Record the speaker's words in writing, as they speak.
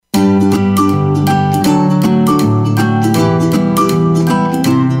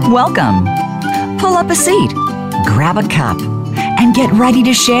welcome. Pull up a seat, grab a cup, and get ready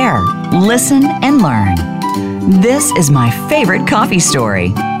to share, listen, and learn. This is my favorite coffee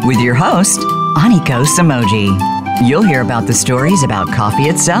story with your host, Aniko Samoji. You'll hear about the stories about coffee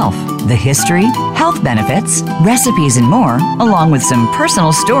itself, the history, health benefits, recipes, and more, along with some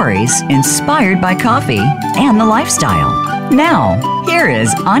personal stories inspired by coffee and the lifestyle. Now, here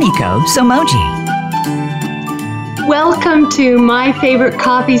is Aniko Samoji. Welcome to my favorite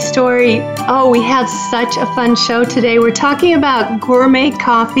coffee story. Oh, we had such a fun show today. We're talking about gourmet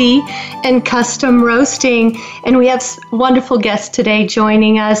coffee and custom roasting, and we have wonderful guests today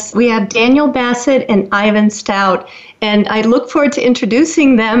joining us. We have Daniel Bassett and Ivan Stout, and I look forward to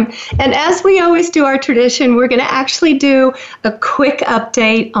introducing them. And as we always do our tradition, we're going to actually do a quick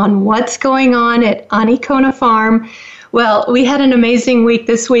update on what's going on at Anikona Farm. Well, we had an amazing week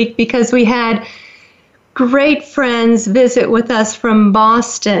this week because we had great friends visit with us from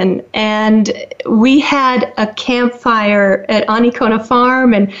Boston, and we had a campfire at Anikona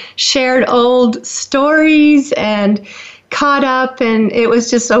Farm and shared old stories and caught up, and it was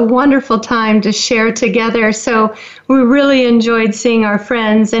just a wonderful time to share together. So we really enjoyed seeing our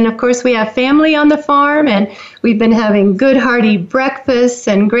friends, and of course we have family on the farm, and we've been having good hearty breakfasts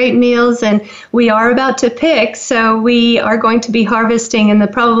and great meals, and we are about to pick, so we are going to be harvesting in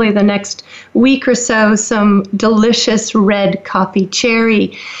probably the next week or so some delicious red coffee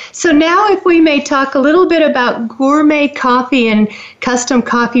cherry. So now if we may talk a little bit about gourmet coffee and custom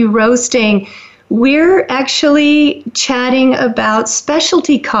coffee roasting. We're actually chatting about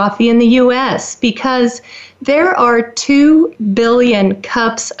specialty coffee in the U.S. because there are 2 billion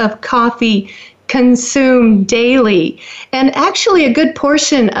cups of coffee consumed daily. And actually a good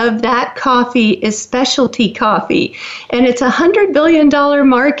portion of that coffee is specialty coffee. And it's a $100 billion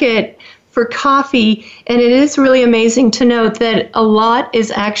market for coffee, and it is really amazing to note that a lot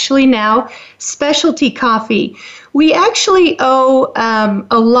is actually now specialty coffee. We actually owe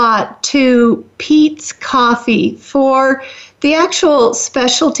a lot to Peet's Coffee for the actual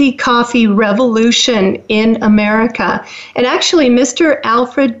specialty coffee revolution in America. And actually, Mr.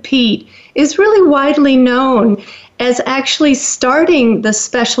 Alfred Peet is really widely known as actually starting the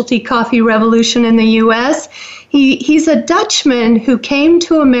specialty coffee revolution in the U.S. He's a Dutchman who came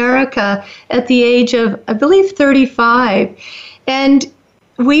to America at the age of, I believe, 35. And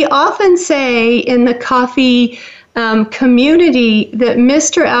we often say in the coffee community that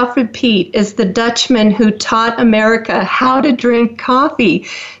Mr. Alfred Peet is the Dutchman who taught America how to drink coffee.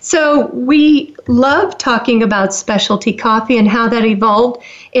 So we love talking about specialty coffee and how that evolved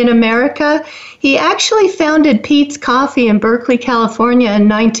in America. He actually founded Peet's Coffee in Berkeley, California in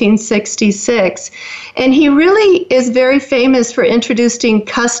 1966. And he really is very famous for introducing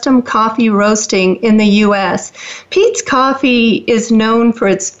custom coffee roasting in the U.S. Peet's Coffee is known for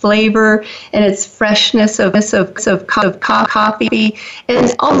its flavor and its freshness of coffee, and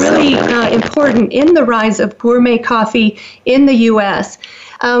it's all really important in the rise of gourmet coffee in the U.S.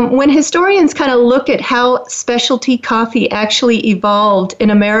 When historians kind of look at how specialty coffee actually evolved in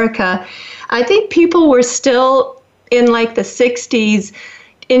America, I think people were still in like the 60s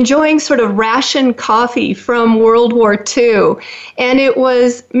enjoying sort of ration coffee from World War II. And it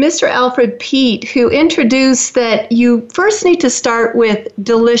was Mr. Alfred Peet who introduced that you first need to start with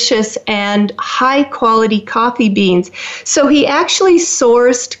delicious and high-quality coffee beans. So he actually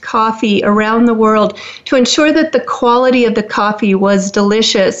sourced coffee around the world to ensure that the quality of the coffee was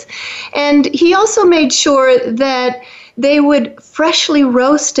delicious. And he also made sure that they would freshly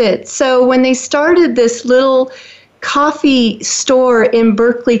roast it. So when they started this little coffee store in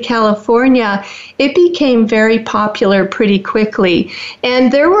Berkeley, California, it became very popular pretty quickly.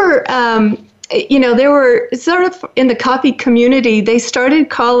 And there were, there were sort of in the coffee community, they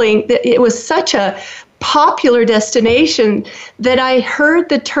started calling, it was such a popular destination that I heard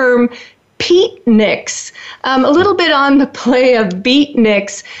the term Peetniks, a little bit on the play of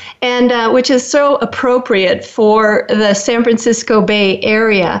beatniks, and which is so appropriate for the San Francisco Bay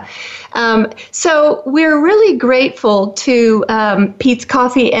Area. So we're really grateful to Peet's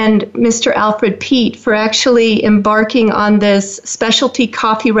Coffee and Mr. Alfred Peet for actually embarking on this specialty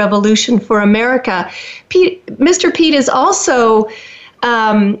coffee revolution for America. Mr. Peet is also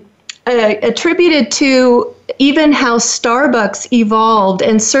attributed to even how Starbucks evolved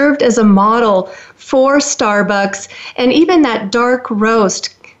and served as a model for Starbucks, and even that dark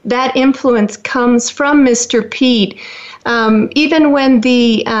roast, that influence comes from Mr. Peet. Even when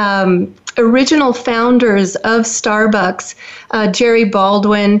the original founders of Starbucks. Jerry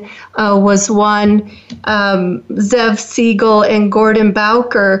Baldwin was one, Zev Siegel and Gordon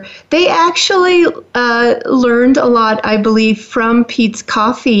Bowker. They actually learned a lot, I believe, from Peet's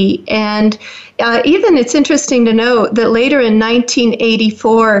Coffee. And even it's interesting to note that later in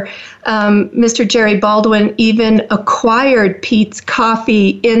 1984, Mr. Jerry Baldwin even acquired Peet's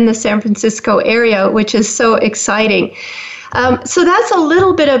Coffee in the San Francisco area, which is so exciting. So that's a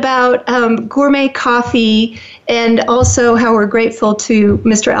little bit about gourmet coffee, and also how we're grateful to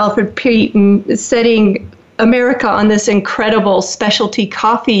Mr. Alfred Peet and setting America on this incredible specialty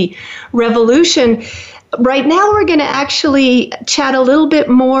coffee revolution. Right now, we're going to actually chat a little bit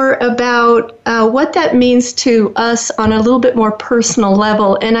more about what that means to us on a little bit more personal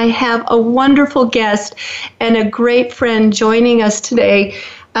level. And I have a wonderful guest and a great friend joining us today,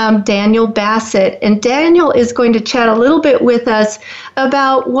 Daniel Bassett. And Daniel is going to chat a little bit with us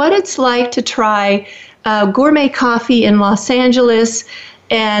about what it's like to try gourmet coffee in Los Angeles,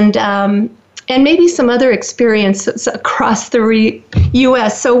 and maybe some other experiences across the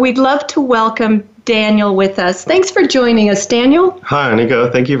U.S. So we'd love to welcome Daniel with us. Thanks for joining us, Daniel. Hi,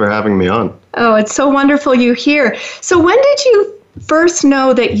 Nico. Thank you for having me on. Oh, it's so wonderful you're here. So when did you first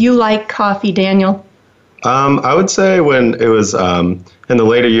know that you like coffee, Daniel? I would say when it was in the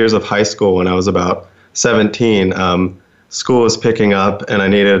later years of high school, when I was about 17, school was picking up and I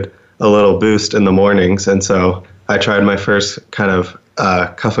needed a little boost in the mornings. And so I tried my first kind of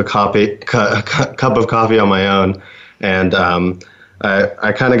cup of coffee on my own. And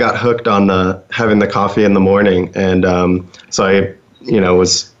I kind of got hooked on having the coffee in the morning. And so I,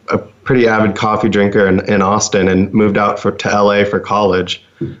 was a pretty avid coffee drinker in Austin and moved out to LA for college.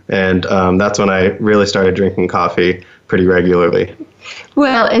 And that's when I really started drinking coffee pretty regularly.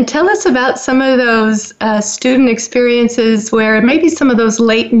 Well, and tell us about some of those student experiences where maybe some of those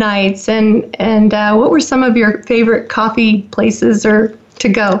late nights, and what were some of your favorite coffee places or to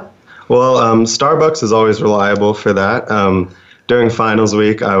go? Well, Starbucks is always reliable for that. During finals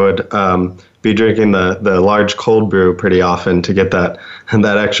week, I would be drinking the large cold brew pretty often to get that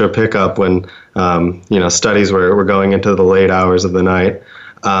extra pickup when studies were going into the late hours of the night.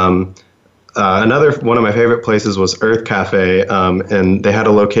 Another one of my favorite places was Earth Cafe, and they had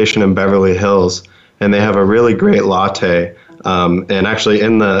a location in Beverly Hills, and they have a really great latte. And actually,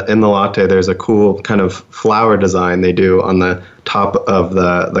 in the latte, there's a cool kind of flower design they do on the top of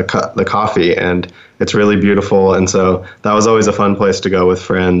the coffee, and it's really beautiful. And so that was always a fun place to go with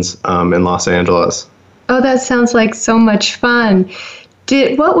friends in Los Angeles. Oh, that sounds like so much fun.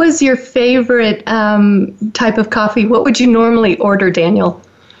 What was your favorite type of coffee? What would you normally order, Daniel?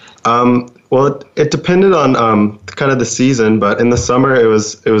 Well, it depended on kind of the season, but in the summer it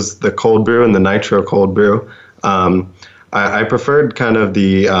was the cold brew and the nitro cold brew. I preferred kind of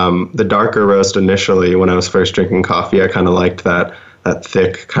the darker roast initially when I was first drinking coffee. I kind of liked that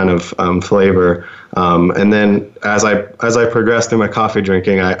thick kind of flavor. And then as I progressed through my coffee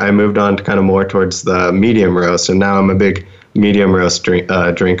drinking, I moved on to kind of more towards the medium roast, and now I'm a big medium roast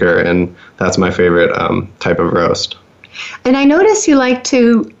drinker, and that's my favorite type of roast. And I notice you like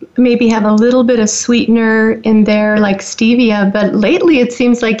to maybe have a little bit of sweetener in there, like stevia, but lately it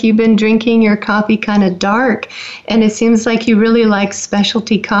seems like you've been drinking your coffee kind of dark, and it seems like you really like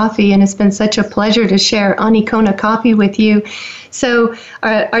specialty coffee, and it's been such a pleasure to share Anikona coffee with you. So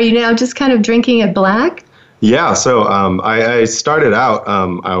are you now just kind of drinking it black? Yeah, so I started out,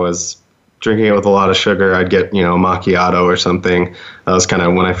 I was drinking it with a lot of sugar. I'd get, macchiato or something. That was kind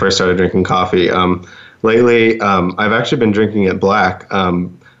of when I first started drinking coffee. Lately, I've actually been drinking it black,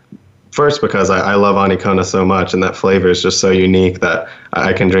 first because I love Anikona so much, and that flavor is just so unique that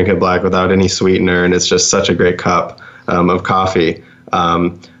I can drink it black without any sweetener, and it's just such a great cup of coffee.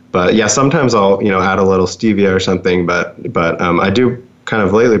 But yeah, sometimes I'll add a little stevia or something, but I do kind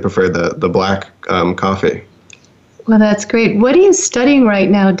of lately prefer the black coffee. Well, that's great. What are you studying right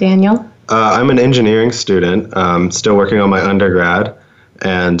now, Daniel? I'm an engineering student, still working on my undergrad.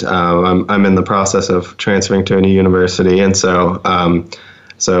 And I'm in the process of transferring to a new university, and so I'm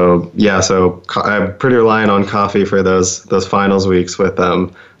pretty reliant on coffee for those finals weeks with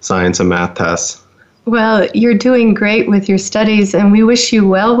science and math tests. Well, you're doing great with your studies, and we wish you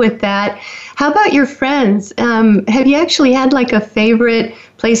well with that. How about your friends? Have you actually had like a favorite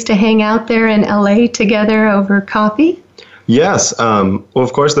place to hang out there in LA together over coffee? Yes. Well,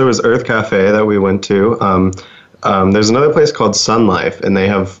 of course, there was Earth Cafe that we went to. There's another place called Sun Life, and they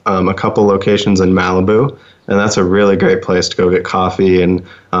have a couple locations in Malibu, and that's a really great place to go get coffee and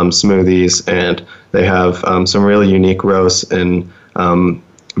smoothies, and they have some really unique roasts and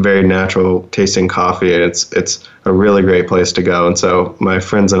very natural tasting coffee. It's a really great place to go, and so my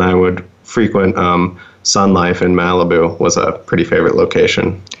friends and I would frequent Sun Life in Malibu was a pretty favorite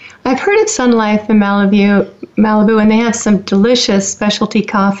location. I've heard of Sun Life in Malibu, and they have some delicious specialty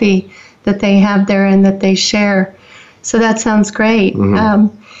coffee that they have there and that they share. So that sounds great.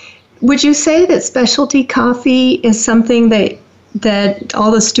 Would you say that specialty coffee is something that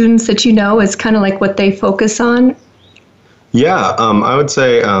all the students that you know is kind of like what they focus on? Yeah, I would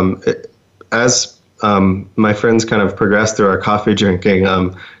say as my friends kind of progressed through our coffee drinking,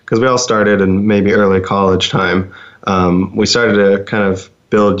 because we all started in maybe early college time, we started to kind of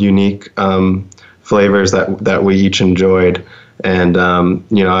build unique flavors that we each enjoyed. And,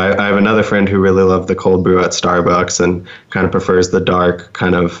 I have another friend who really loved the cold brew at Starbucks and kind of prefers the dark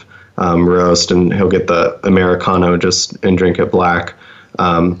kind of roast, and he'll get the Americano and drink it black.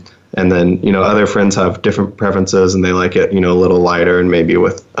 And then, other friends have different preferences and they like it, a little lighter and maybe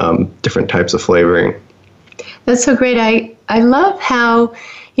with different types of flavoring. That's so great. I love how,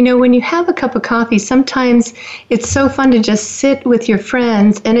 when you have a cup of coffee, sometimes it's so fun to just sit with your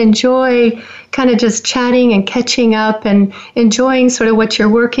friends and enjoy kind of just chatting and catching up and enjoying sort of what you're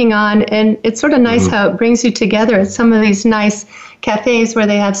working on. And it's sort of nice how it brings you together at some of these nice cafes where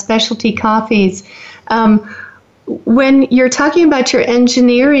they have specialty coffees. When you're talking about your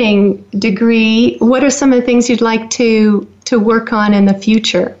engineering degree, what are some of the things you'd like to work on in the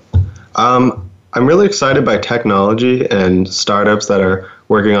future? I'm really excited by technology and startups that are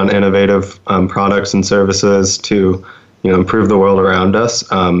working on innovative products and services to, improve the world around us.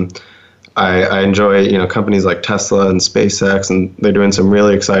 I enjoy, companies like Tesla and SpaceX, and they're doing some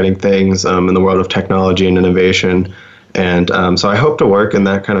really exciting things in the world of technology and innovation. And so I hope to work in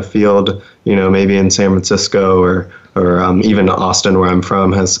that kind of field, maybe in San Francisco or even Austin, where I'm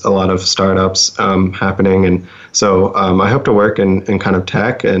from, has a lot of startups happening. And so I hope to work in kind of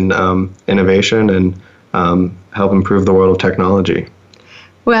tech and innovation and help improve the world of technology.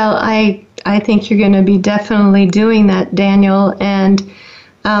 Well, I think you're going to be definitely doing that, Daniel. And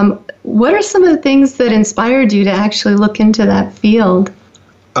what are some of the things that inspired you to actually look into that field?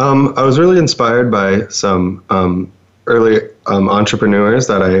 I was really inspired by some early entrepreneurs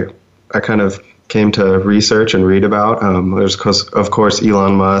that I kind of came to research and read about. There's, of course,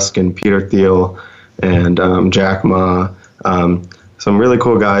 Elon Musk and Peter Thiel and Jack Ma, some really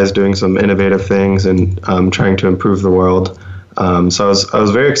cool guys doing some innovative things and trying to improve the world. So I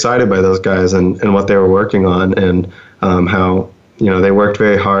was very excited by those guys and what they were working on, and how they worked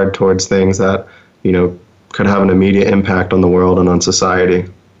very hard towards things that could have an immediate impact on the world and on society.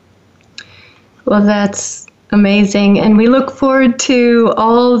 Well, that's amazing, and we look forward to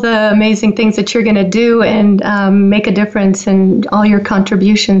all the amazing things that you're going to do and make a difference in all your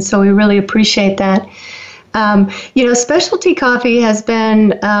contributions. So we really appreciate that. Specialty coffee has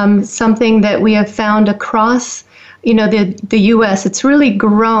been something that we have found across the U.S. It's really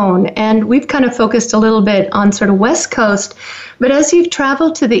grown, and we've kind of focused a little bit on sort of West Coast. But as you've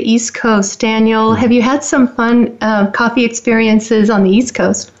traveled to the East Coast, Daniel, have you had some fun coffee experiences on the East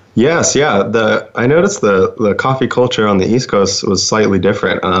Coast? Yes, yeah. I noticed the coffee culture on the East Coast was slightly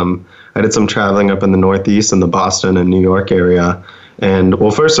different. I did some traveling up in the Northeast in the Boston and New York area. And,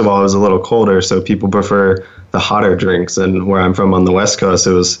 well, first of all, it was a little colder, so people prefer the hotter drinks. And where I'm from on the West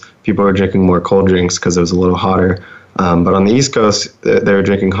Coast, people were drinking more cold drinks because it was a little hotter. But on the East Coast, they were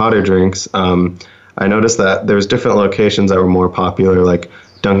drinking hotter drinks. I noticed that there was different locations that were more popular, like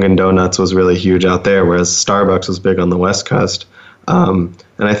Dunkin' Donuts was really huge out there, whereas Starbucks was big on the West Coast.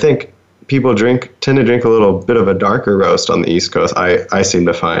 And I think people tend to drink a little bit of a darker roast on the East Coast, I seem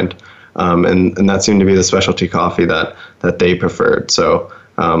to find. And that seemed to be the specialty coffee that they preferred. So,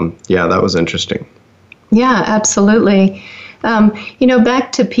 that was interesting. Yeah, absolutely.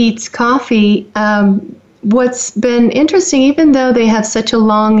 Back to Peet's Coffee, what's been interesting, even though they have such a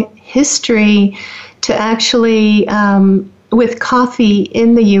long history to actually with coffee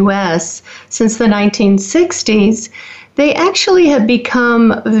in the U.S. since the 1960s, they actually have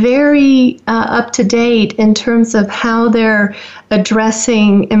become very up to date in terms of how they're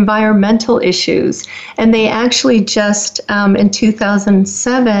addressing environmental issues. And they actually just in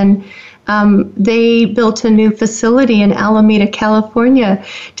 2007, they built a new facility in Alameda, California.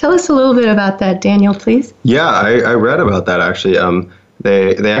 Tell us a little bit about that, Daniel, please. Yeah, I read about that actually.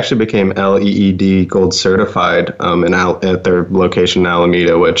 They actually became LEED Gold certified at their location in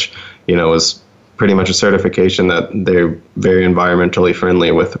Alameda, which was pretty much a certification that they're very environmentally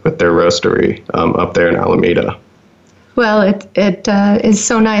friendly with their roastery up there in Alameda. Well, it is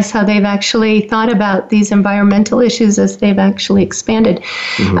so nice how they've actually thought about these environmental issues as they've actually expanded.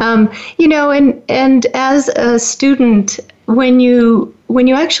 Mm-hmm. And as a student, when you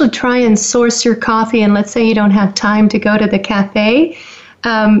actually try and source your coffee, and let's say you don't have time to go to the cafe,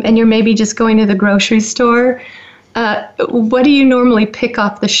 and you're maybe just going to the grocery store, what do you normally pick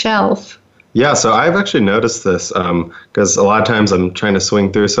off the shelf? Yeah, so I've actually noticed this because a lot of times I'm trying to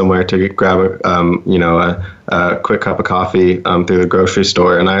swing through somewhere to grab a quick cup of coffee through the grocery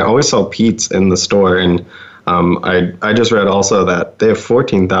store, and I always saw Peet's in the store. And I just read also that they have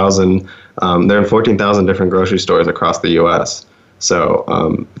 14,000. They're in 14,000 different grocery stores across the U.S. So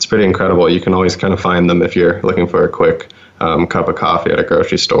it's pretty incredible. You can always kind of find them if you're looking for a quick cup of coffee at a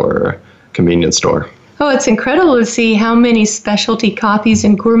grocery store or a convenience store. Oh, it's incredible to see how many specialty coffees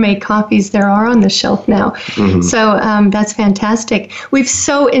and gourmet coffees there are on the shelf now. Mm-hmm. So that's fantastic. We've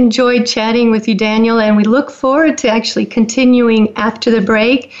so enjoyed chatting with you, Daniel, and we look forward to actually continuing after the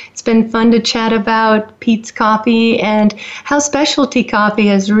break. It's been fun to chat about Peet's Coffee and how specialty coffee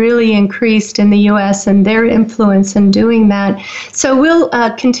has really increased in the U.S. and their influence in doing that. So we'll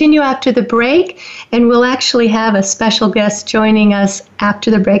continue after the break, and we'll actually have a special guest joining us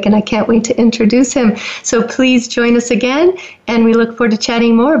after the break, and I can't wait to introduce him. So please join us again, and we look forward to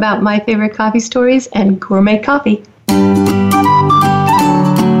chatting more about my favorite coffee stories and gourmet coffee.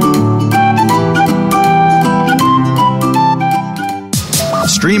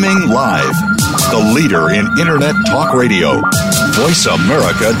 Streaming live, the leader in Internet Talk Radio,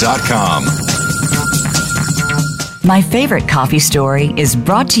 VoiceAmerica.com. My favorite coffee story is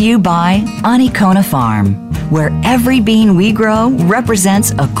brought to you by Anikona Farm, where every bean we grow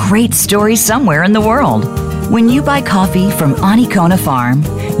represents a great story somewhere in the world. When you buy coffee from Anikona Farm,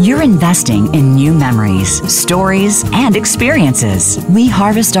 you're investing in new memories, stories, and experiences. We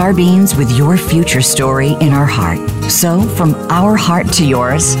harvest our beans with your future story in our heart. So, from our heart to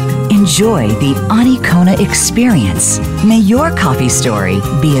yours, enjoy the Anikona experience. May your coffee story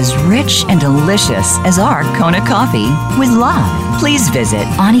be as rich and delicious as our Kona coffee with love. Please visit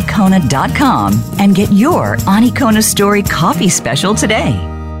Anikona.com and get your Anikona Story coffee special today.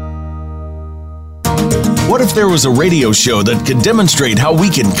 What if there was a radio show that could demonstrate how we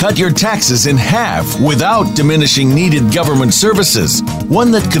can cut your taxes in half without diminishing needed government services?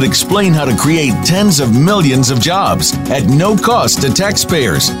 One that could explain how to create tens of millions of jobs at no cost to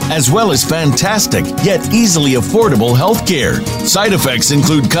taxpayers, as well as fantastic yet easily affordable health care. Side effects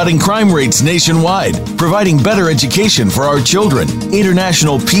include cutting crime rates nationwide, providing better education for our children,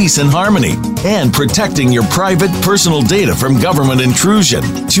 international peace and harmony, and protecting your private personal data from government intrusion.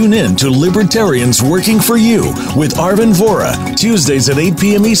 Tune in to Libertarians Working for You with Arvin Vora, Tuesdays at 8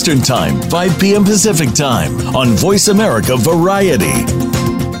 p.m. Eastern Time, 5 p.m. Pacific Time on Voice America Variety.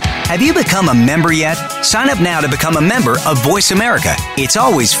 Have you become a member yet? Sign up now to become a member of Voice America. It's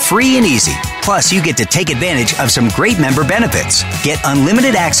always free and easy. Plus, you get to take advantage of some great member benefits. Get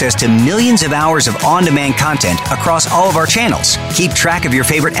unlimited access to millions of hours of on-demand content across all of our channels. Keep track of your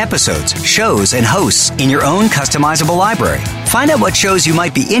favorite episodes, shows, and hosts in your own customizable library. Find out what shows you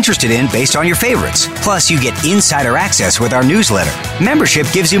might be interested in based on your favorites. Plus, you get insider access with our newsletter. Membership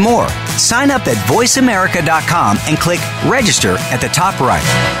gives you more. Sign up at voiceamerica.com and click register at the top right.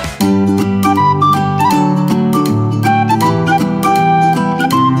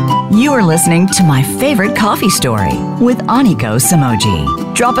 You are listening to My Favorite Coffee Story with Aniko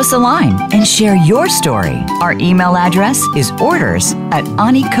Samoji. Drop us a line and share your story. Our email address is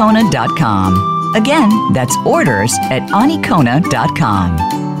orders@anikona.com. Again, that's orders@anikona.com.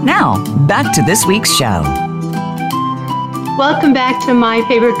 Now, back to this week's show. Welcome back to My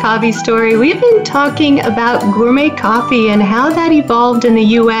Favorite Coffee Story. We've been talking about gourmet coffee and how that evolved in the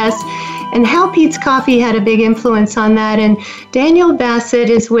U.S., and how Peet's Coffee had a big influence on that. And Daniel Bassett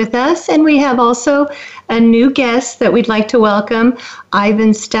is with us, and we have also a new guest that we'd like to welcome,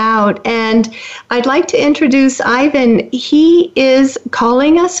 Ivan Stout. And I'd like to introduce Ivan. He is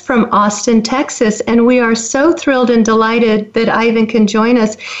calling us from Austin, Texas, and we are so thrilled and delighted that Ivan can join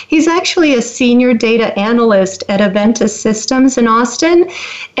us. He's actually a senior data analyst at Aventus Systems in Austin,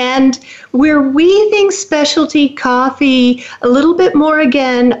 and we're weaving specialty coffee a little bit more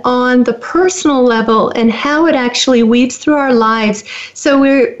again on the personal level and how it actually weaves through our lives. So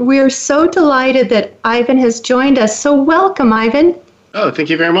we're so delighted that Ivan has joined us. So welcome, Ivan. Oh, thank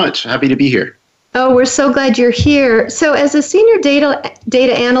you very much. Happy to be here. Oh, we're so glad you're here. So as a senior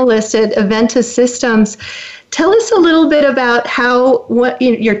data analyst at Aventus Systems, tell us a little bit about what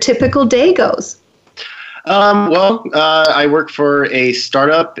your typical day goes. I work for a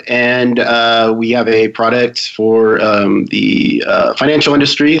startup, and we have a product for the financial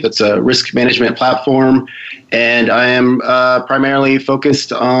industry. That's a risk management platform, and I am primarily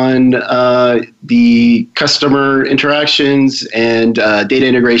focused on the customer interactions and data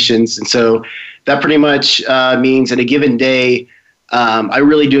integrations. And so that pretty much means in a given day, I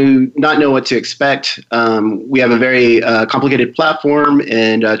really do not know what to expect. We have a very complicated platform,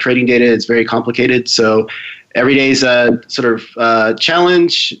 and trading data is very complicated. So every day is a sort of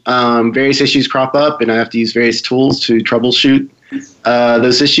challenge. Various issues crop up, and I have to use various tools to troubleshoot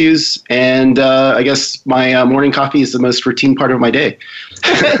those issues. And I guess my morning coffee is the most routine part of my day.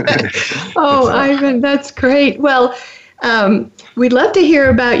 Oh, Ivan, that's great. Well, we'd love to hear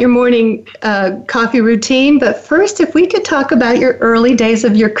about your morning coffee routine, but first, if we could talk about your early days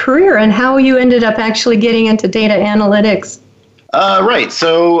of your career and how you ended up actually getting into data analytics. Right.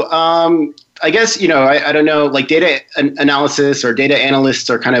 So I guess, I don't know, like data analysis or data analysts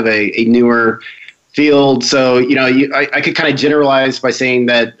are kind of a newer field. So, I could kind of generalize by saying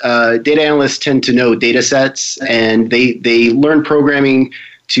that data analysts tend to know data sets, and they learn programming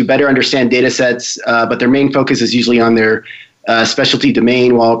to better understand data sets, but their main focus is usually on their specialty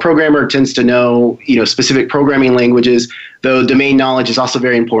domain, while a programmer tends to know, specific programming languages, though domain knowledge is also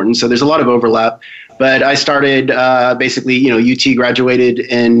very important. So there's a lot of overlap. But I started basically, UT graduated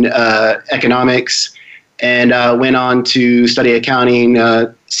in economics and went on to study accounting,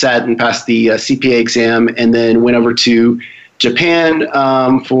 sat and passed the CPA exam, and then went over to Japan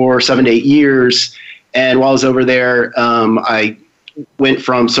for 7 to 8 years. And while I was over there, I went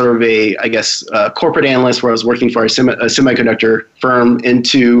from sort of a corporate analyst where I was working for a semiconductor firm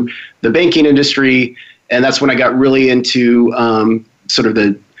into the banking industry. And that's when I got really into sort of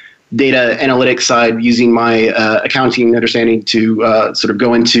the data analytics side, using my accounting understanding to sort of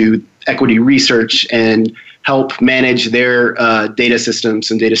go into equity research and help manage their data systems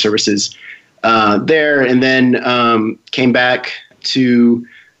and data services there. And then came back to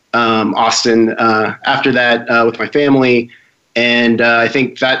Austin after that with my family. And I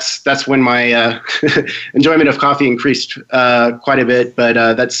think that's when my enjoyment of coffee increased quite a bit. But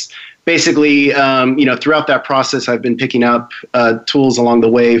that's basically, throughout that process, I've been picking up tools along the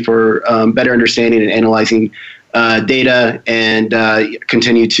way for better understanding and analyzing data, and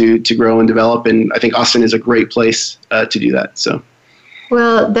continue to grow and develop. And I think Austin is a great place to do that. So,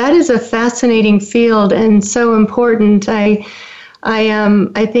 well, that is a fascinating field and so important. I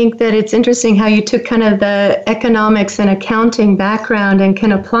think that it's interesting how you took kind of the economics and accounting background and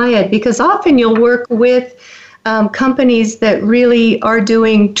can apply it, because often you'll work with companies that really are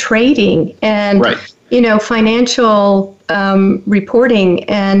doing trading and, right. Financial reporting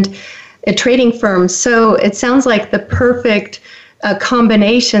and trading firms. So it sounds like the perfect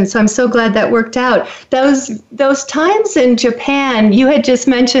combination. So I'm so glad that worked out. Those times in Japan, you had just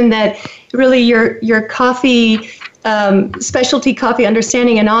mentioned that really your coffee specialty coffee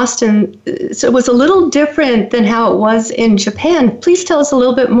understanding in Austin, so it was a little different than how it was in Japan. Please tell us a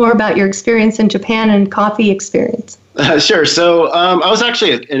little bit more about your experience in Japan and coffee experience. Sure. So I was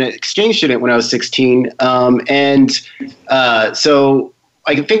actually an exchange student when I was 16. So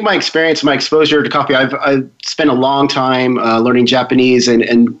I think my experience, my exposure to coffee, I've spent a long time learning Japanese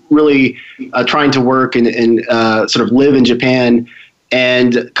and really trying to work and sort of live in Japan.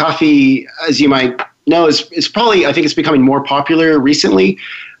 And coffee, as you might know, is probably, I think it's becoming more popular recently,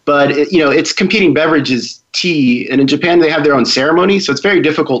 but its competing beverage is tea. And in Japan, they have their own ceremony. So it's very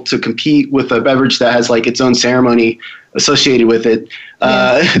difficult to compete with a beverage that has like its own ceremony associated with it.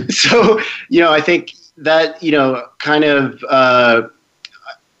 Yes. So, I think that, kind of,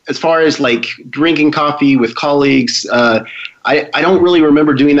 as far as like drinking coffee with colleagues, I don't really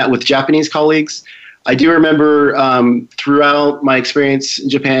remember doing that with Japanese colleagues. I do remember throughout my experience in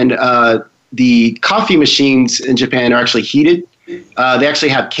Japan, the coffee machines in Japan are actually heated. They actually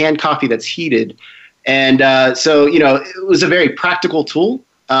have canned coffee that's heated. And so, it was a very practical tool.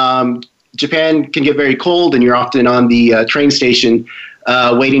 Japan can get very cold, and you're often on the train station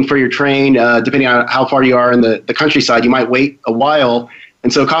waiting for your train. Depending on how far you are in the countryside, you might wait a while.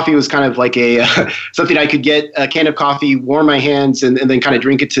 And so coffee was kind of like a something I could get a can of coffee, warm my hands, and then kind of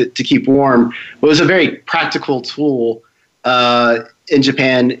drink it to keep warm. But it was a very practical tool in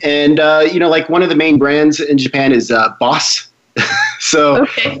Japan. And, like one of the main brands in Japan is Boss. So,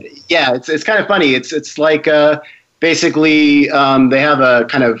 yeah, it's kind of funny. It's like basically they have a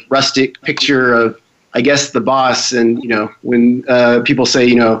kind of rustic picture of, I guess, the boss. And, when people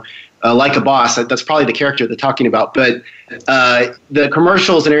say, like a boss, that's probably the character they're talking about. But the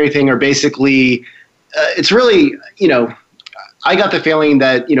commercials and everything are basically, it's really, I got the feeling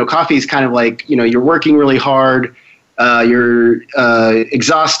that, coffee is kind of like, you're working really hard, you're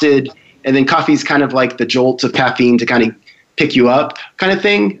exhausted, and then coffee is kind of like the jolt of caffeine to kind of pick you up kind of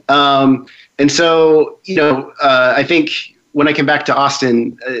thing. And so, I think when I came back to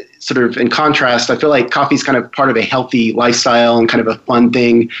Austin, sort of in contrast, I feel like coffee is kind of part of a healthy lifestyle and kind of a fun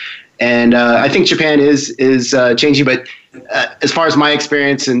thing. And I think Japan is changing, but as far as my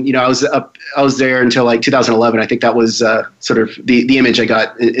experience, and I was there until like 2011. I think that was sort of the image I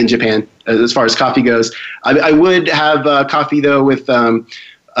got in Japan as far as coffee goes. I would have coffee though with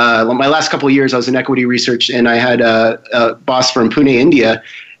my last couple of years. I was in equity research, and I had a boss from Pune, India,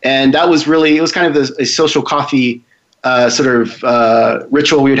 and that was really, it was kind of a social coffee sort of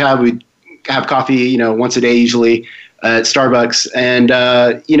ritual we would have. We'd have coffee, once a day usually at Starbucks, and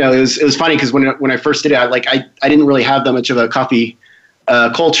it was funny because when I first did it, I didn't really have that much of a coffee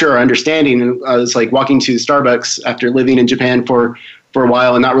culture or understanding. And I was like walking to Starbucks after living in Japan for a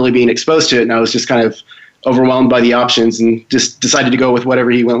while and not really being exposed to it, and I was just kind of overwhelmed by the options and just decided to go with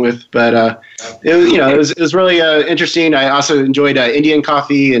whatever he went with. But it was really interesting. I also enjoyed Indian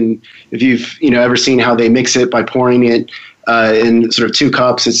coffee, and if you've ever seen how they mix it by pouring it in sort of 2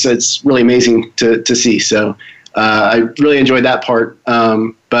 cups, it's really amazing to see. So I really enjoyed that part.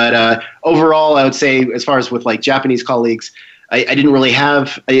 But overall, I would say as far as with like Japanese colleagues, I didn't really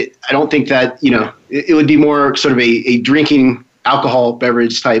have. I don't think that it would be more sort of a drinking alcohol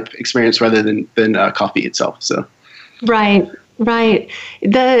beverage type experience rather than coffee itself. So, right.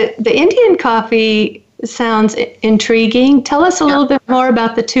 The Indian coffee sounds intriguing. Tell us a little bit more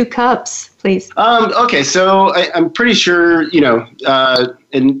about the 2 cups, please. Okay, so I'm pretty sure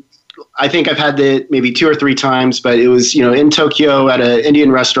and I think I've had it maybe 2 or 3 times, but it was in Tokyo at an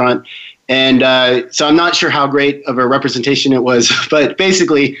Indian restaurant. And so I'm not sure how great of a representation it was, but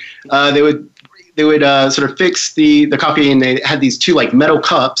basically they would sort of fix the coffee, and they had these 2 like metal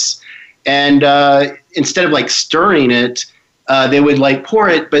cups, and instead of like stirring it, they would like pour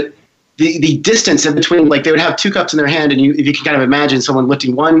it, but the distance in between, like they would have 2 cups in their hand, and if you can kind of imagine someone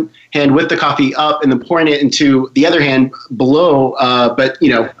lifting one hand with the coffee up and then pouring it into the other hand below, but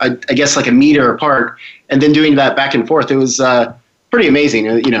I guess like a meter apart, and then doing that back and forth. It was pretty amazing,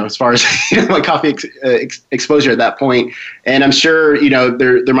 as far as my coffee exposure at that point. And I'm sure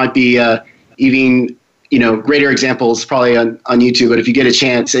there might be even greater examples probably on YouTube, but if you get a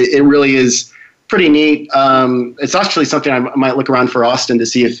chance, it really is pretty neat. It's actually something I might look around for Austin to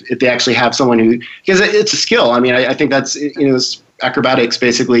see if they actually have someone who, because it's a skill. I mean, I think that's it's acrobatics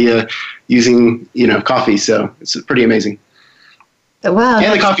basically using coffee, so it's pretty amazing. Wow,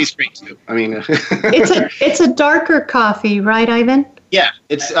 and the coffee's great too. I mean, it's a darker coffee, right, Ivan? Yeah,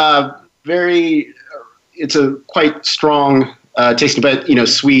 it's it's a quite strong tasting, but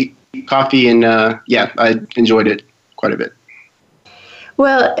sweet coffee, and I enjoyed it quite a bit.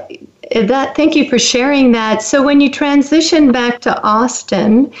 Well, thank you for sharing that. So when you transitioned back to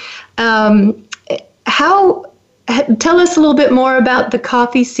Austin, tell us a little bit more about the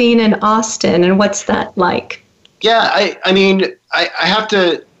coffee scene in Austin and what's that like? Yeah, I mean, I have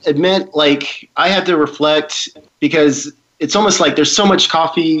to admit, like, I have to reflect, because it's almost like there's so much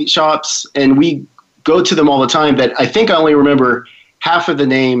coffee shops and we go to them all the time that I think I only remember half of the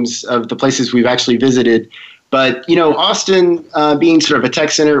names of the places we've actually visited. But, Austin being sort of a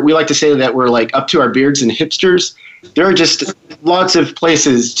tech center, we like to say that we're like up to our beards and hipsters. There are just lots of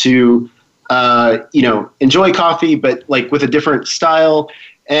places to, enjoy coffee, but like with a different style.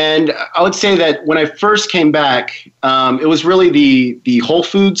 And I would say that when I first came back, it was really the Whole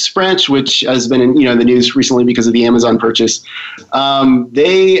Foods branch, which has been in the news recently because of the Amazon purchase.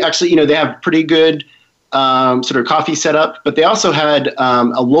 They actually, they have pretty good sort of coffee setup, but they also had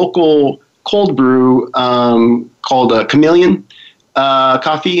a local cold brew called Chameleon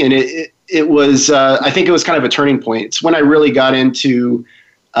coffee, and it was I think it was kind of a turning point. It's when I really got into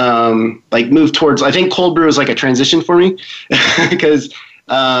move towards. I think cold brew is like a transition for me because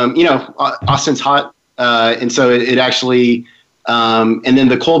Austin's hot, and so it actually and then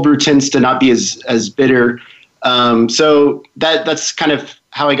the cold brew tends to not be as bitter. So that's kind of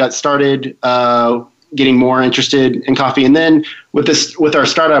how I got started. Getting more interested in coffee. And then with our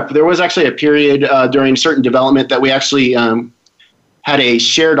startup, there was actually a period during certain development that we actually had a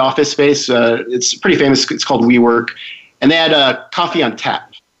shared office space. It's pretty famous. It's called WeWork. And they had coffee on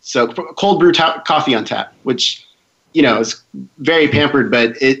tap. So cold brew coffee on tap, which, is very pampered,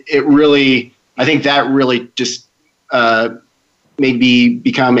 but it really, I think that really just made me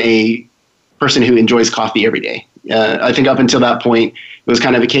become a person who enjoys coffee every day. I think up until that point, it was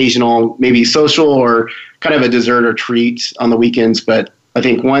kind of occasional, maybe social or kind of a dessert or treat on the weekends. But I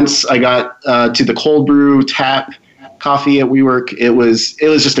think once I got to the cold brew tap coffee at WeWork, it was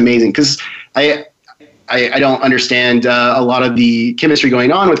just amazing, because I don't understand a lot of the chemistry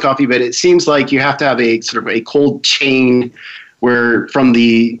going on with coffee, but it seems like you have to have a sort of a cold chain where from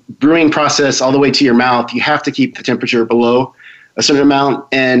the brewing process all the way to your mouth, you have to keep the temperature below a certain amount.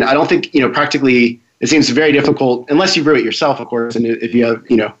 And I don't think, practically, it seems very difficult unless you brew it yourself, of course. And if you have,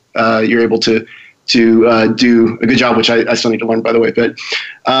 you're able to do a good job, which I still need to learn, by the way. But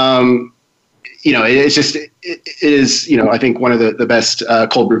it's just it is I think one of the best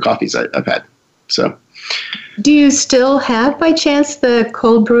cold brew coffees I've had. So. Do you still have, by chance, the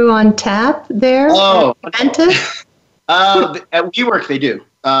cold brew on tap there? Oh, Ventus? At WeWork they do.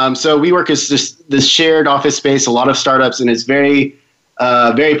 So WeWork is this shared office space, a lot of startups, and it's very,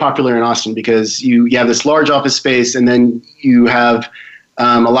 very popular in Austin because you have this large office space, and then you have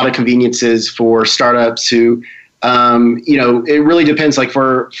a lot of conveniences for startups who, it really depends. Like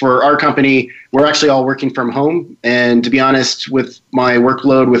for our company, we're actually all working from home, and to be honest, with my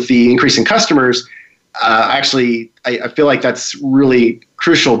workload, with the increase in customers, I feel like that's really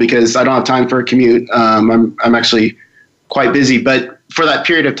crucial because I don't have time for a commute. I'm actually quite busy, but for that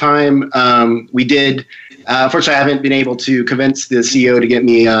period of time, we did. Unfortunately, I haven't been able to convince the CEO to get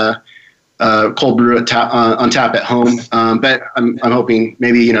me cold brew on tap at home. But I'm hoping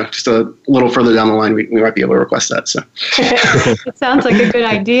maybe just a little further down the line we might be able to request that. So it sounds like a good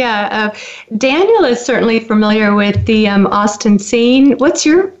idea. Daniel is certainly familiar with the Austin scene. What's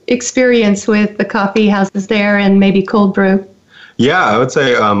your experience with the coffee houses there and maybe cold brew? Yeah, I would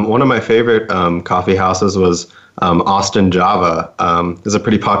say one of my favorite coffee houses was Austin Java. It's a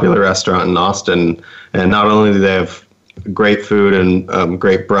pretty popular restaurant in Austin, and not only do they have great food and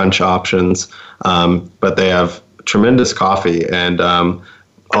great brunch options, but they have tremendous coffee and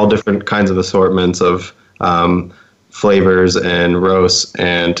all different kinds of assortments of flavors and roasts,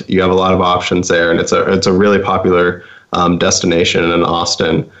 and you have a lot of options there, and it's a really popular destination in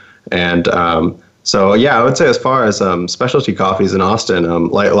Austin. And so yeah, I would say as far as specialty coffees in Austin,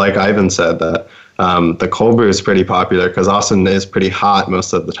 like Ivan said, that the cold brew is pretty popular because Austin is pretty hot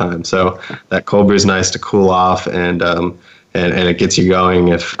most of the time. So that cold brew is nice to cool off, and it gets you going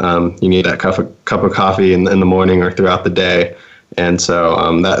if you need that cup of coffee in the morning or throughout the day. And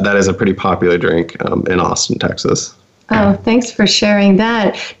so that is a pretty popular drink in Austin, Texas. Oh, thanks for sharing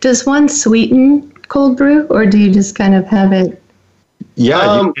that. Does one sweeten cold brew, or do you just kind of have it?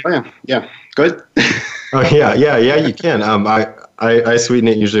 Yeah. Yeah. Good. Oh yeah, you can. I sweeten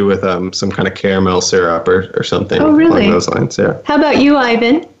it usually with some kind of caramel syrup or something along those lines. Yeah. How about you,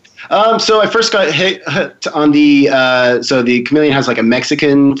 Ivan? So I first got hit on the so the Chameleon has like a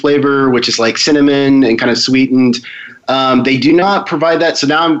Mexican flavor, which is like cinnamon and kind of sweetened. They do not provide that, so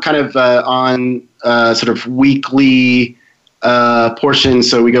now I'm kind of on sort of weekly portions.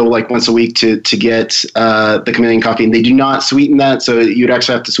 So we go like once a week to get the Chameleon coffee, and they do not sweeten that, so you'd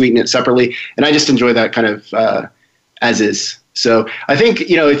actually have to sweeten it separately. And I just enjoy that kind of as is. So I think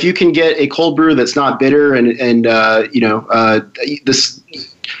if you can get a cold brew that's not bitter and this,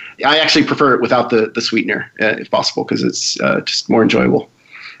 I actually prefer it without the sweetener if possible because it's just more enjoyable.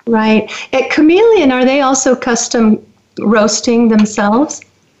 Right. At Chameleon, are they also custom roasting themselves?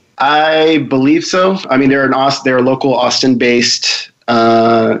 I believe so. I mean, they're a local Austin-based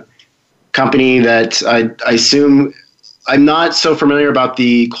company that I assume. I'm not so familiar about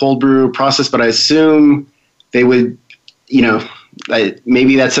the cold brew process, but I assume they would.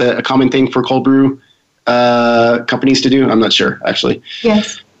 Maybe that's a common thing for cold brew companies to do. I'm not sure, actually.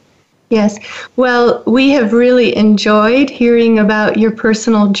 Yes. Well, we have really enjoyed hearing about your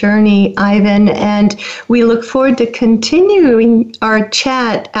personal journey, Ivan, and we look forward to continuing our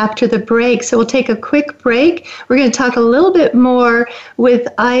chat after the break. So we'll take a quick break. We're going to talk a little bit more with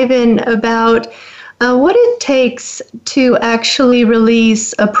Ivan about what it takes to actually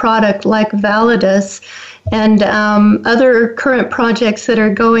release a product like Validus and other current projects that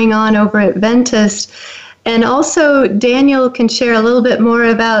are going on over at Ventus. And also, Daniel can share a little bit more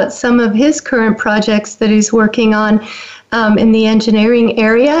about some of his current projects that he's working on in the engineering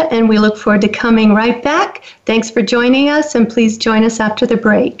area. And we look forward to coming right back. Thanks for joining us, and please join us after the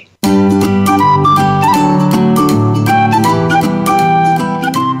break.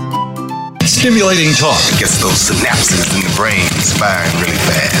 Stimulating talk gets those synapses in the brain firing really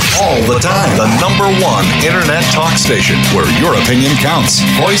fast. All the time. The #1 internet talk station where your opinion counts.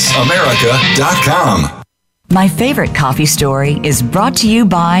 VoiceAmerica.com. My favorite coffee story is brought to you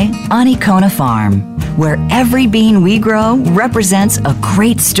by Anikona Farm, where every bean we grow represents a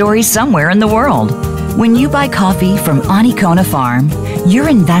great story somewhere in the world. When you buy coffee from Anikona Farm, you're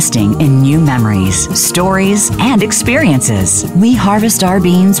investing in new memories, stories, and experiences. We harvest our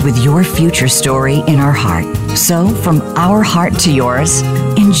beans with your future story in our heart. So, from our heart to yours,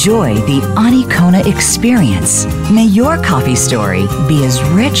 enjoy the Anikona experience. May your coffee story be as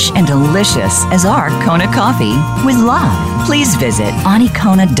rich and delicious as our Kona coffee with love. Please visit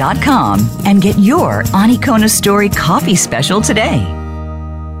Anikona.com and get your Anikona Story coffee special today.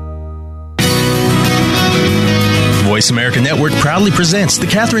 Voice America Network proudly presents The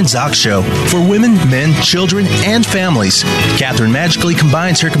Catherine Zox Show for women, men, children, and families. Catherine magically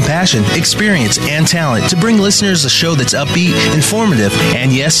combines her compassion, experience, and talent to bring listeners a show that's upbeat, informative,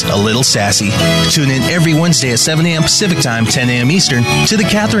 and yes, a little sassy. Tune in every Wednesday at 7 a.m. Pacific Time, 10 a.m. Eastern to The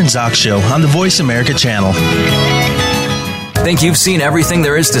Catherine Zox Show on the Voice America channel. Think you've seen everything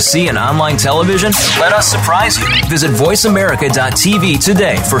there is to see in online television? Let us surprise you. Visit voiceamerica.tv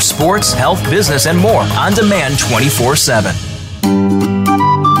today for sports, health, business, and more on demand 24/7.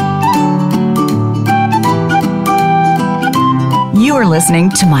 You are listening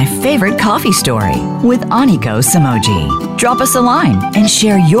to My Favorite Coffee Story with Aniko Samoji. Drop us a line and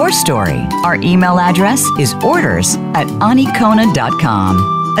share your story. Our email address is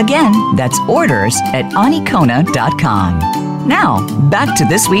orders@anikona.com. Again, that's orders@anikona.com. Now, back to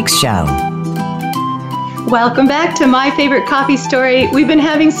this week's show. Welcome back to My Favorite Coffee Story. We've been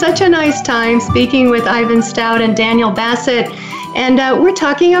having such a nice time speaking with Ivan Stout and Daniel Bassett, and we're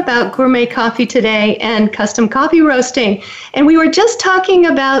talking about gourmet coffee today and custom coffee roasting. And we were just talking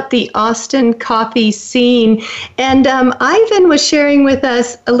about the Austin coffee scene, and Ivan was sharing with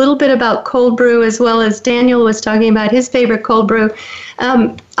us a little bit about cold brew, as well as Daniel was talking about his favorite cold brew.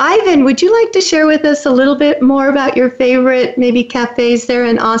 Ivan, would you like to share with us a little bit more about your favorite maybe cafes there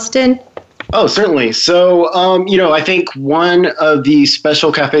in Austin? Oh, certainly. So, I think one of the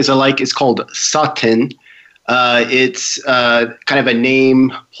special cafes I like is called Saten. It's kind of a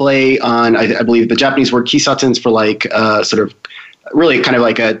name play on, I believe, the Japanese word kisatens for like sort of really kind of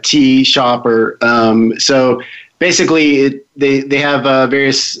like a tea shop. Or so basically they have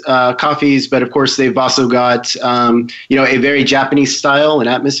various coffees, but of course they've also got a very Japanese style and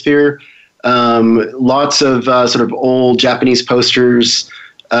atmosphere. Lots of sort of old Japanese posters.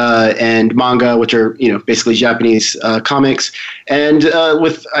 And manga, which are basically Japanese comics, and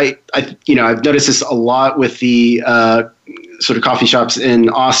I've noticed this a lot with the sort of coffee shops in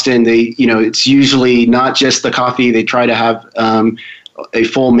Austin. They it's usually not just the coffee. They try to have a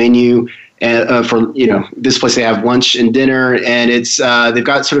full menu. For this place, they have lunch and dinner, and it's they've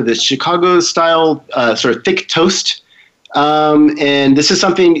got sort of the Chicago style sort of thick toast. And this is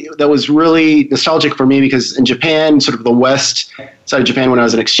something that was really nostalgic for me because in Japan, sort of the west side of Japan, when I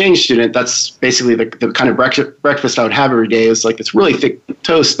was an exchange student, that's basically the kind of breakfast I would have every day. It was like this really thick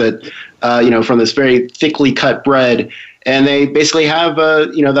toast that, from this very thickly cut bread. And they basically have,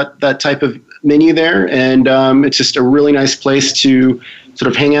 that type of menu there. And it's just a really nice place to sort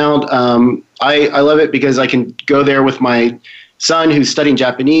of hang out. I love it because I can go there with my son who's studying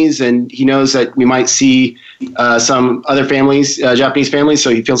Japanese, and he knows that we might see some other families, Japanese families,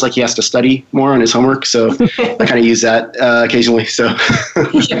 so he feels like he has to study more on his homework. So I kind of use that occasionally. So,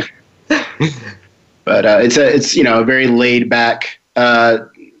 but it's a very laid back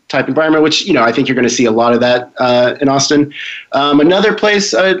type environment, which I think you're going to see a lot of that in Austin. Another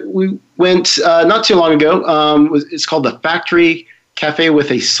place we went not too long ago it's called the Factory Cafe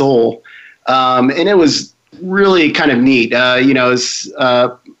with a Soul, and it was really kind of neat. It's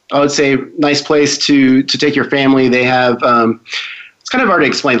I would say nice place to take your family. They have it's kind of hard to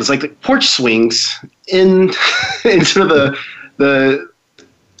explain. It's like the porch swings in sort of the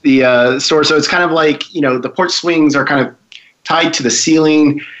store. So it's kind of like the porch swings are kind of tied to the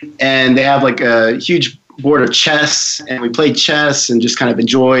ceiling, and they have like a huge board of chess, and we played chess and just kind of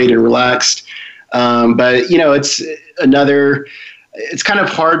enjoyed and relaxed. But it's another. It's kind of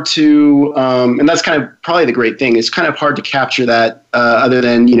hard to, and that's kind of probably the great thing. It's kind of hard to capture that other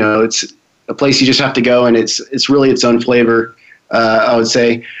than, it's a place you just have to go, and it's really its own flavor, I would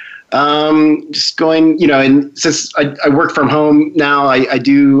say. Just going, and since I work from home now, I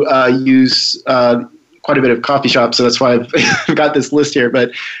do use quite a bit of coffee shops, so that's why I've got this list here.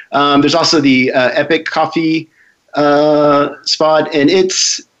 But there's also the Epic Coffee spot, and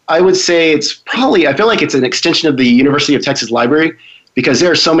I would say I feel like it's an extension of the University of Texas Library because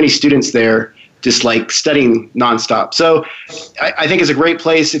there are so many students there just like studying nonstop. So I think it's a great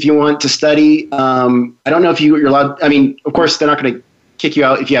place if you want to study. I don't know if you're allowed, of course they're not going to kick you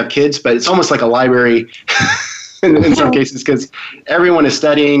out if you have kids, but it's almost like a library in some cases because everyone is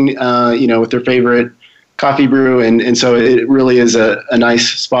studying, with their favorite coffee brew. And so it really is a nice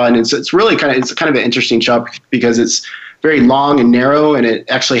spot. And it's really kind of an interesting shop because it's very long and narrow, and it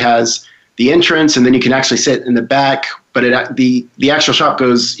actually has the entrance, and then you can actually sit in the back. But the actual shop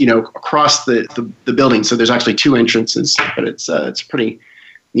goes across the building, so there's actually two entrances. But it's a pretty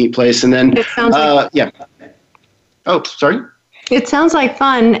neat place. And then yeah. Oh, sorry. It sounds like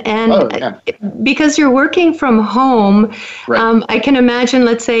fun, and because you're working from home, right. I can imagine,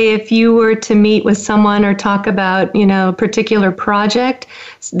 let's say, if you were to meet with someone or talk about, a particular project,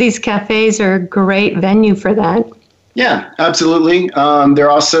 these cafes are a great venue for that. Yeah, absolutely. They're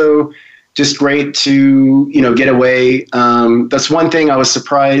also just great to, get away. That's one thing I was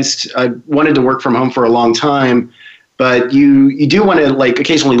surprised. I wanted to work from home for a long time, but you do want to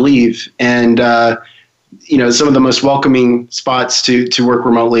occasionally leave. And, some of the most welcoming spots to work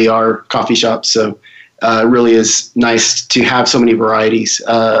remotely are coffee shops. So it really is nice to have so many varieties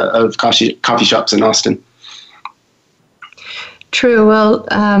of coffee shops in Austin. True. Well,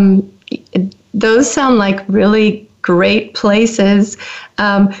 those sound like really great places.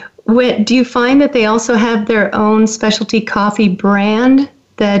 Do you find that they also have their own specialty coffee brand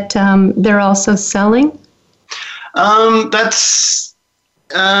that they're also selling? That's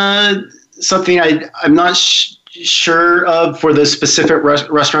something I'm not sure of for the specific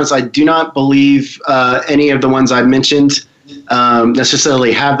restaurants. I do not believe any of the ones I've mentioned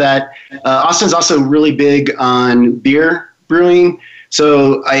necessarily have that. Austin's also really big on beer brewing.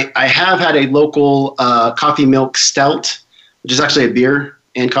 So I have had a local coffee milk stout, which is actually a beer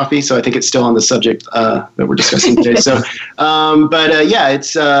and coffee. So I think it's still on the subject that we're discussing today. So,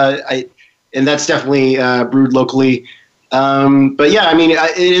 it's and that's definitely brewed locally.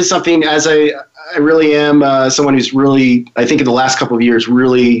 It is something, as I really am someone who's really, I think in the last couple of years,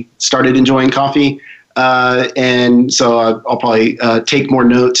 really started enjoying coffee. And so I'll probably take more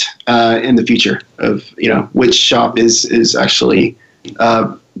note in the future of, which shop is actually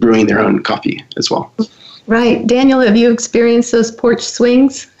brewing their own coffee as well. Right. Daniel, have you experienced those porch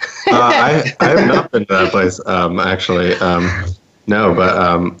swings? I have not been to that place, actually. No, but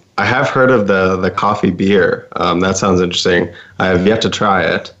I have heard of the coffee beer. That sounds interesting. I have yet to try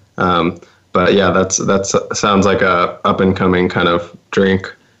it. But yeah, that sounds like a up and coming kind of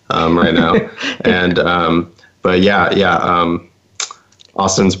drink right now. And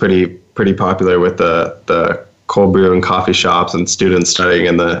Austin's pretty popular with the cold brew and coffee shops and students studying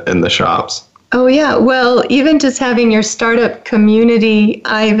in the shops. Oh, yeah. Well, even just having your startup community,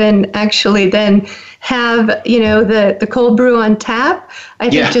 Ivan, actually then have, the cold brew on tap, I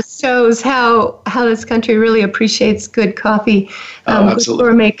think just shows how this country really appreciates good coffee, good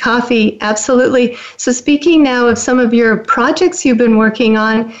gourmet coffee. Absolutely. So speaking now of some of your projects you've been working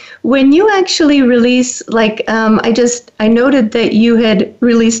on, when you actually release, I noted that you had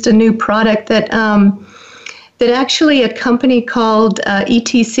released a new product that actually a company called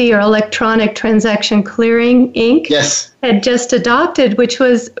ETC, or Electronic Transaction Clearing, Inc., had just adopted, which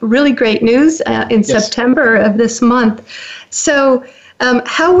was really great news in September of this month. So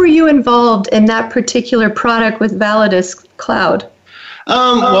how were you involved in that particular product with Validus Cloud?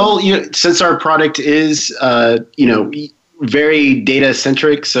 Since our product is, very data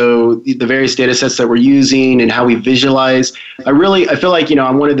centric, so the various data sets that we're using and how we visualize, I feel like,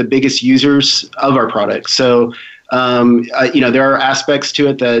 I'm one of the biggest users of our product. So, there are aspects to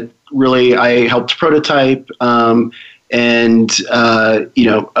it that really I helped prototype, we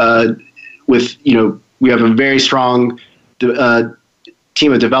have a very strong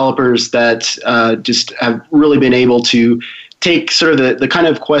team of developers that just have really been able to take sort of the kind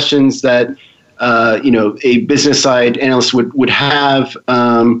of questions that a business side analyst would have,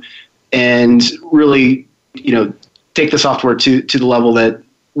 and really, take the software to the level that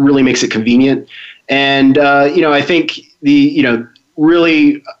really makes it convenient. And, I think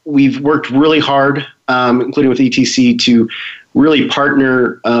really, we've worked really hard, including with ETC, to really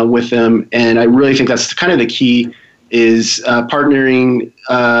partner with them. And I really think that's kind of the key, is partnering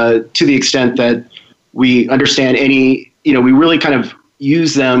to the extent that we understand we really kind of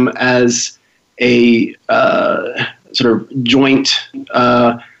use them as a sort of joint,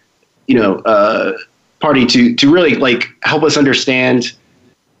 party to really help us understand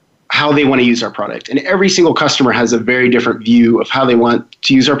how they want to use our product. And every single customer has a very different view of how they want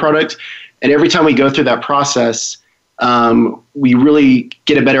to use our product. And every time we go through that process, we really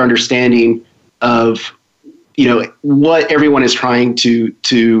get a better understanding of, what everyone is trying to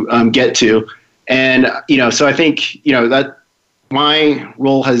get to. And, so I think, that my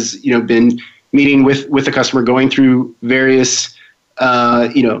role has, been meeting with the customer, going through various,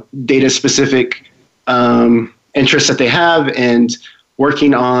 data specific interests that they have, and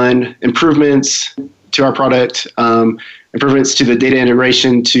working on improvements to our product, improvements to the data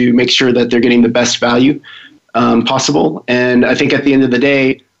integration to make sure that they're getting the best value possible. And I think at the end of the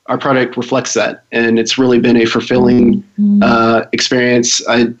day, our product reflects that, and it's really been a fulfilling experience.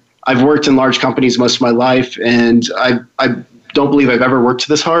 I've worked in large companies most of my life, and I don't believe I've ever worked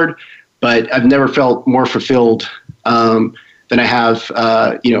this hard, but I've never felt more fulfilled than I have,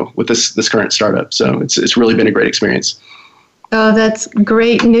 with this current startup. So it's really been a great experience. Oh, that's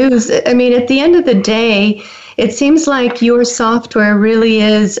great news. I mean, at the end of the day, it seems like your software really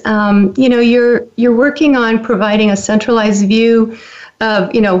is, you're working on providing a centralized view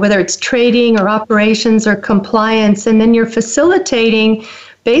of, whether it's trading or operations or compliance, and then you're facilitating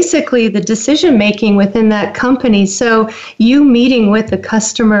basically the decision making within that company. So you meeting with the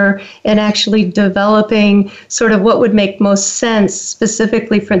customer and actually developing sort of what would make most sense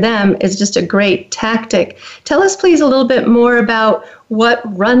specifically for them is just a great tactic. Tell us please a little bit more about what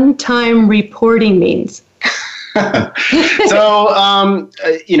runtime reporting means. So,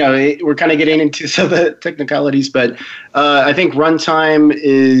 we're kind of getting into some of the technicalities, but I think runtime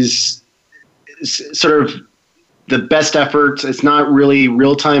is sort of the best efforts. It's not really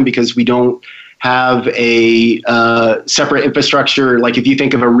real time because we don't have a separate infrastructure. Like if you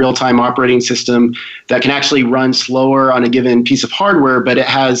think of a real time operating system that can actually run slower on a given piece of hardware, but it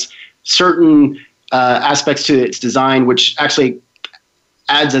has certain aspects to its design, which actually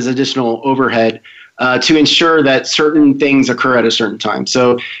adds as additional overhead to ensure that certain things occur at a certain time.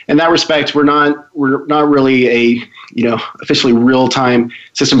 So in that respect, we're not really a officially real time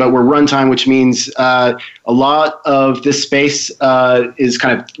system, but we're runtime, which means a lot of this space is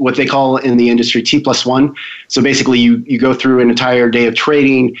kind of what they call in the industry T+1. So basically, you go through an entire day of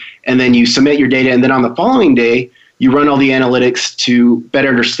trading, and then you submit your data, and then on the following day, you run all the analytics to better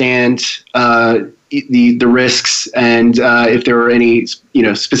understand the risks and if there are any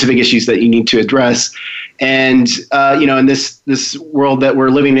specific issues that you need to address. And in this world that we're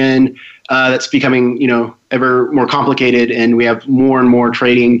living in, that's becoming ever more complicated, and we have more and more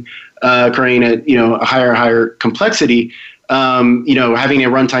trading occurring at a higher complexity. Having a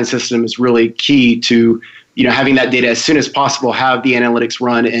runtime system is really key to having that data as soon as possible, have the analytics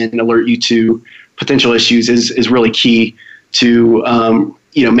run and alert you to potential issues is really key to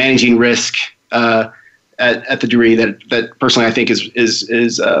managing risk at the degree that personally I think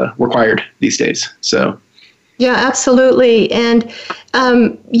is required these days. So. Yeah, absolutely. And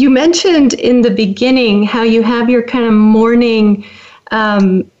you mentioned in the beginning how you have your kind of morning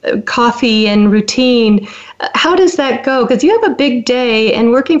coffee and routine. How does that go? Because you have a big day,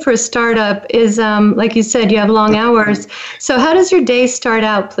 and working for a startup is, like you said, you have long hours. So how does your day start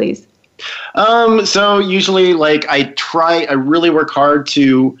out, please? So usually, I really work hard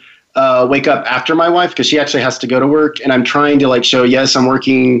to wake up after my wife because she actually has to go to work, and I'm trying to show, yes, I'm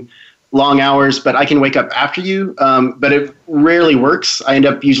working long hours, but I can wake up after you. But it rarely works. I end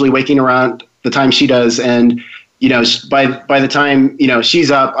up usually waking around the time she does. And, by the time,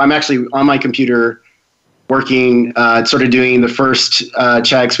 she's up, I'm actually on my computer working, sort of doing the first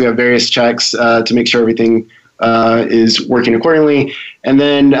checks. We have various checks to make sure everything is working accordingly. And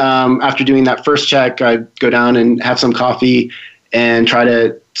then after doing that first check, I go down and have some coffee and try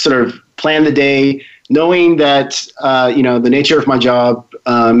to sort of plan the day, knowing that, the nature of my job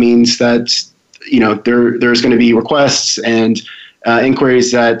means that, there's going to be requests and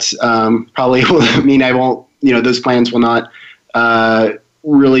inquiries that probably will mean I won't, those plans will not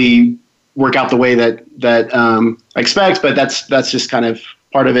really work out the way that I expect, but that's just kind of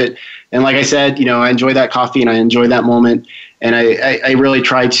part of it. And like I said, I enjoy that coffee and I enjoy that moment. And I really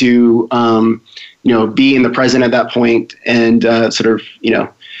try to, be in the present at that point and sort of,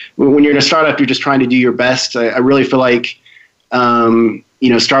 when you're in a startup, you're just trying to do your best. I really feel like,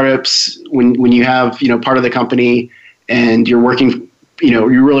 startups, when you have, part of the company and you're working,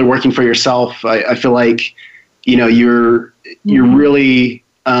 you're really working for yourself. I feel like, you're really,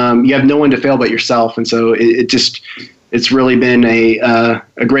 you have no one to fail but yourself. And so it's really been a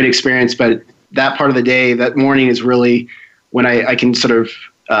great experience. But that part of the day, that morning is really when I can sort of,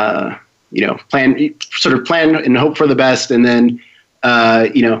 plan and hope for the best. And then,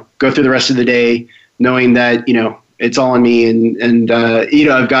 go through the rest of the day knowing that, it's all on me and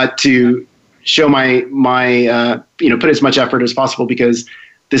I've got to show my put as much effort as possible because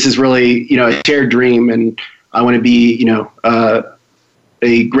this is really, a shared dream and I want to be,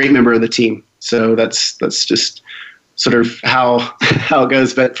 a great member of the team. So that's just sort of how it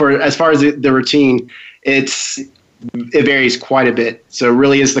goes. But as far as the routine, it varies quite a bit. So it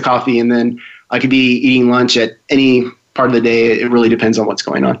really is the coffee. And then I could be eating lunch at any part of the day. It really depends on what's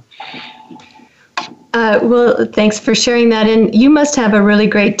going on. Well, thanks for sharing that. And you must have a really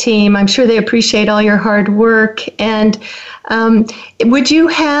great team. I'm sure they appreciate all your hard work. And would you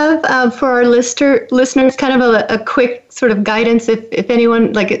have, for our listeners, kind of a quick sort of guidance if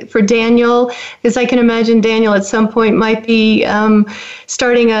anyone, like for Daniel, because I can imagine Daniel at some point might be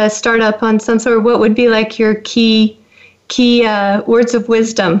starting a startup on some sort of, what would be like your key words of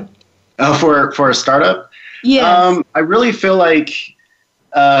wisdom? For a startup? Yes. I really feel like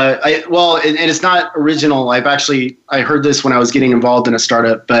And it's not original. I heard this when I was getting involved in a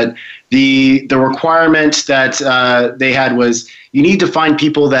startup, but the requirement that they had was you need to find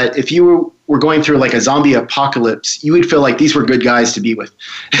people that if you were going through like a zombie apocalypse, you would feel like these were good guys to be with.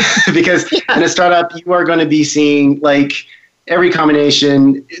 Because in a startup, you are going to be seeing like every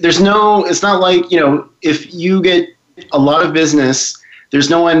combination. It's not like, if you get a lot of business, there's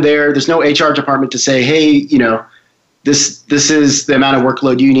no one there, there's no HR department to say, hey, this is the amount of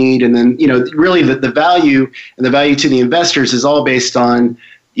workload you need. And then, really the value and the value to the investors is all based on,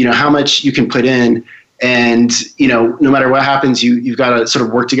 how much you can put in. And, no matter what happens, you've got to sort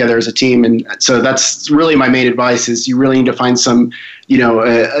of work together as a team. And so that's really my main advice is you really need to find some,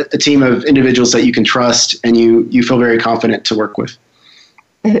 a team of individuals that you can trust and you feel very confident to work with.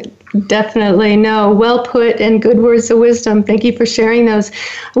 Definitely. No, well put and good words of wisdom. Thank you for sharing those.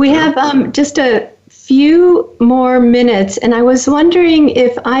 We have just a few more minutes, and I was wondering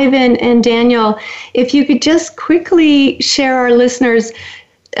if Ivan and Daniel, if you could just quickly share with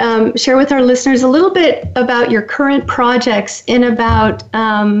our listeners a little bit about your current projects in about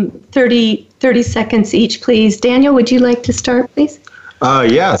 30 seconds each, please. Daniel, would you like to start, please?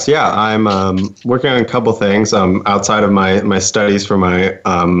 Yes. I'm working on a couple things outside of my studies for my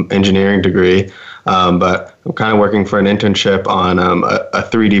engineering degree, but I'm kind of working for an internship on a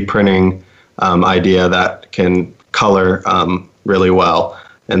 3D printing idea that can color really well.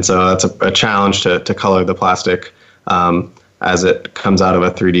 And so that's a challenge to color the plastic as it comes out of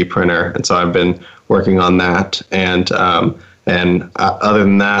a 3D printer. And so I've been working on that. And other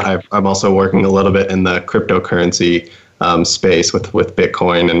than that, I'm also working a little bit in the cryptocurrency space with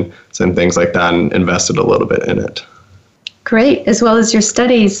Bitcoin and some things like that, and invested a little bit in it. Great, as well as your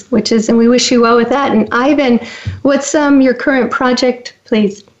studies, and we wish you well with that. And Ivan, what's your current project,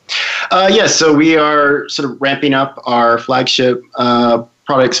 please? Yes, so we are sort of ramping up our flagship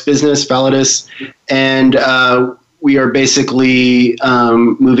products business, Validus, and we are basically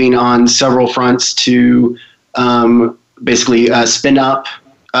moving on several fronts to basically spin up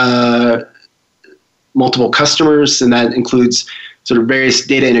multiple customers, and that includes sort of various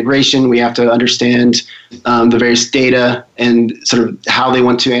data integration. We have to understand the various data and sort of how they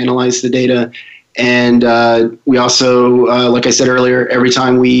want to analyze the data. And we also, like I said earlier, every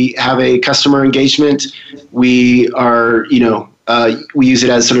time we have a customer engagement, we are, we use it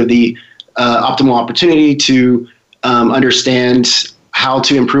as sort of the optimal opportunity to understand how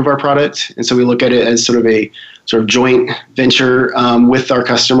to improve our product. And so we look at it as sort of joint venture with our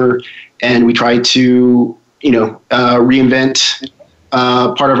customer, and we try to, reinvent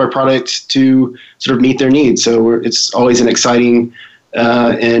part of our product to sort of meet their needs. So it's always an exciting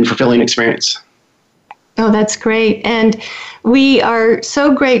and fulfilling experience. Oh, that's great. And we are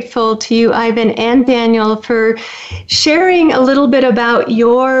so grateful to you, Ivan and Daniel, for sharing a little bit about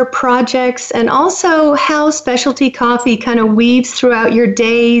your projects and also how specialty coffee kind of weaves throughout your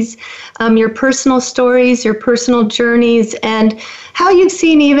days, your personal stories, your personal journeys, and how you've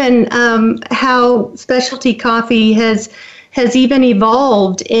seen even how specialty coffee has even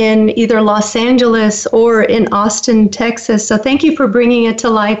evolved in either Los Angeles or in Austin, Texas. So thank you for bringing it to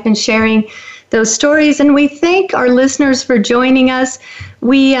life and sharing those stories. And we thank our listeners for joining us.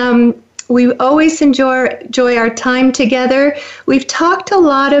 We always enjoy our time together. We've talked a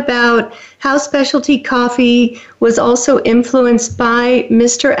lot about how specialty coffee was also influenced by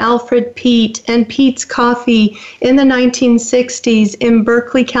Mr. Alfred Peet and Peet's Coffee in the 1960s in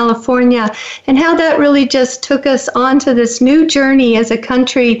Berkeley, California, and how that really just took us onto this new journey as a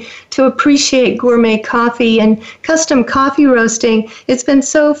country to appreciate gourmet coffee and custom coffee roasting. It's been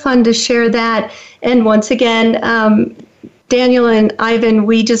so fun to share that. And once again, Daniel and Ivan,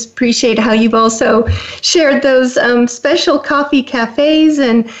 we just appreciate how you've also shared those special coffee cafes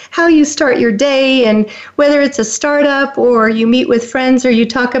and how you start your day, and whether it's a startup or you meet with friends or you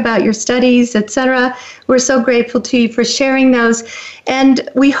talk about your studies, etc. We're so grateful to you for sharing those. And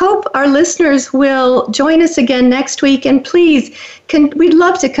we hope our listeners will join us again next week. And please, we'd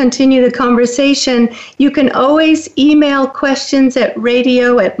love to continue the conversation. You can always email questions at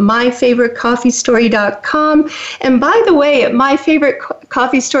radio@myfavoritecoffeestory.com. And by the way, at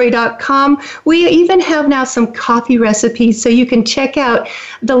myfavoritecoffeestory.com, we even have now some coffee recipes. So you can check out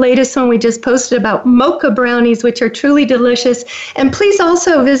the latest one we just posted about mocha brownies, which are truly delicious. And please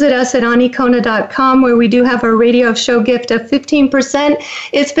also visit us at anikona.com, where we do have our radio show gift of 15%.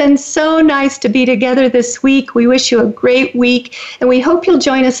 It's been so nice to be together this week. We wish you a great week, and we hope you'll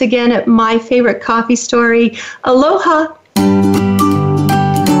join us again at My Favorite Coffee Story. Aloha!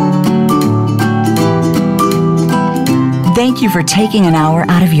 Thank Thank you for taking an hour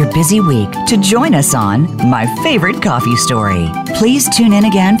out of your busy week to join us on My Favorite Coffee Story. Please tune in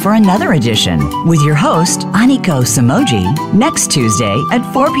again for another edition with your host, Aniko Samoji, next Tuesday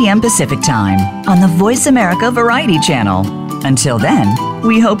at 4 p.m. Pacific Time on the Voice America Variety Channel. Until then,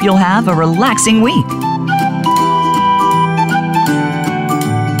 we hope you'll have a relaxing week.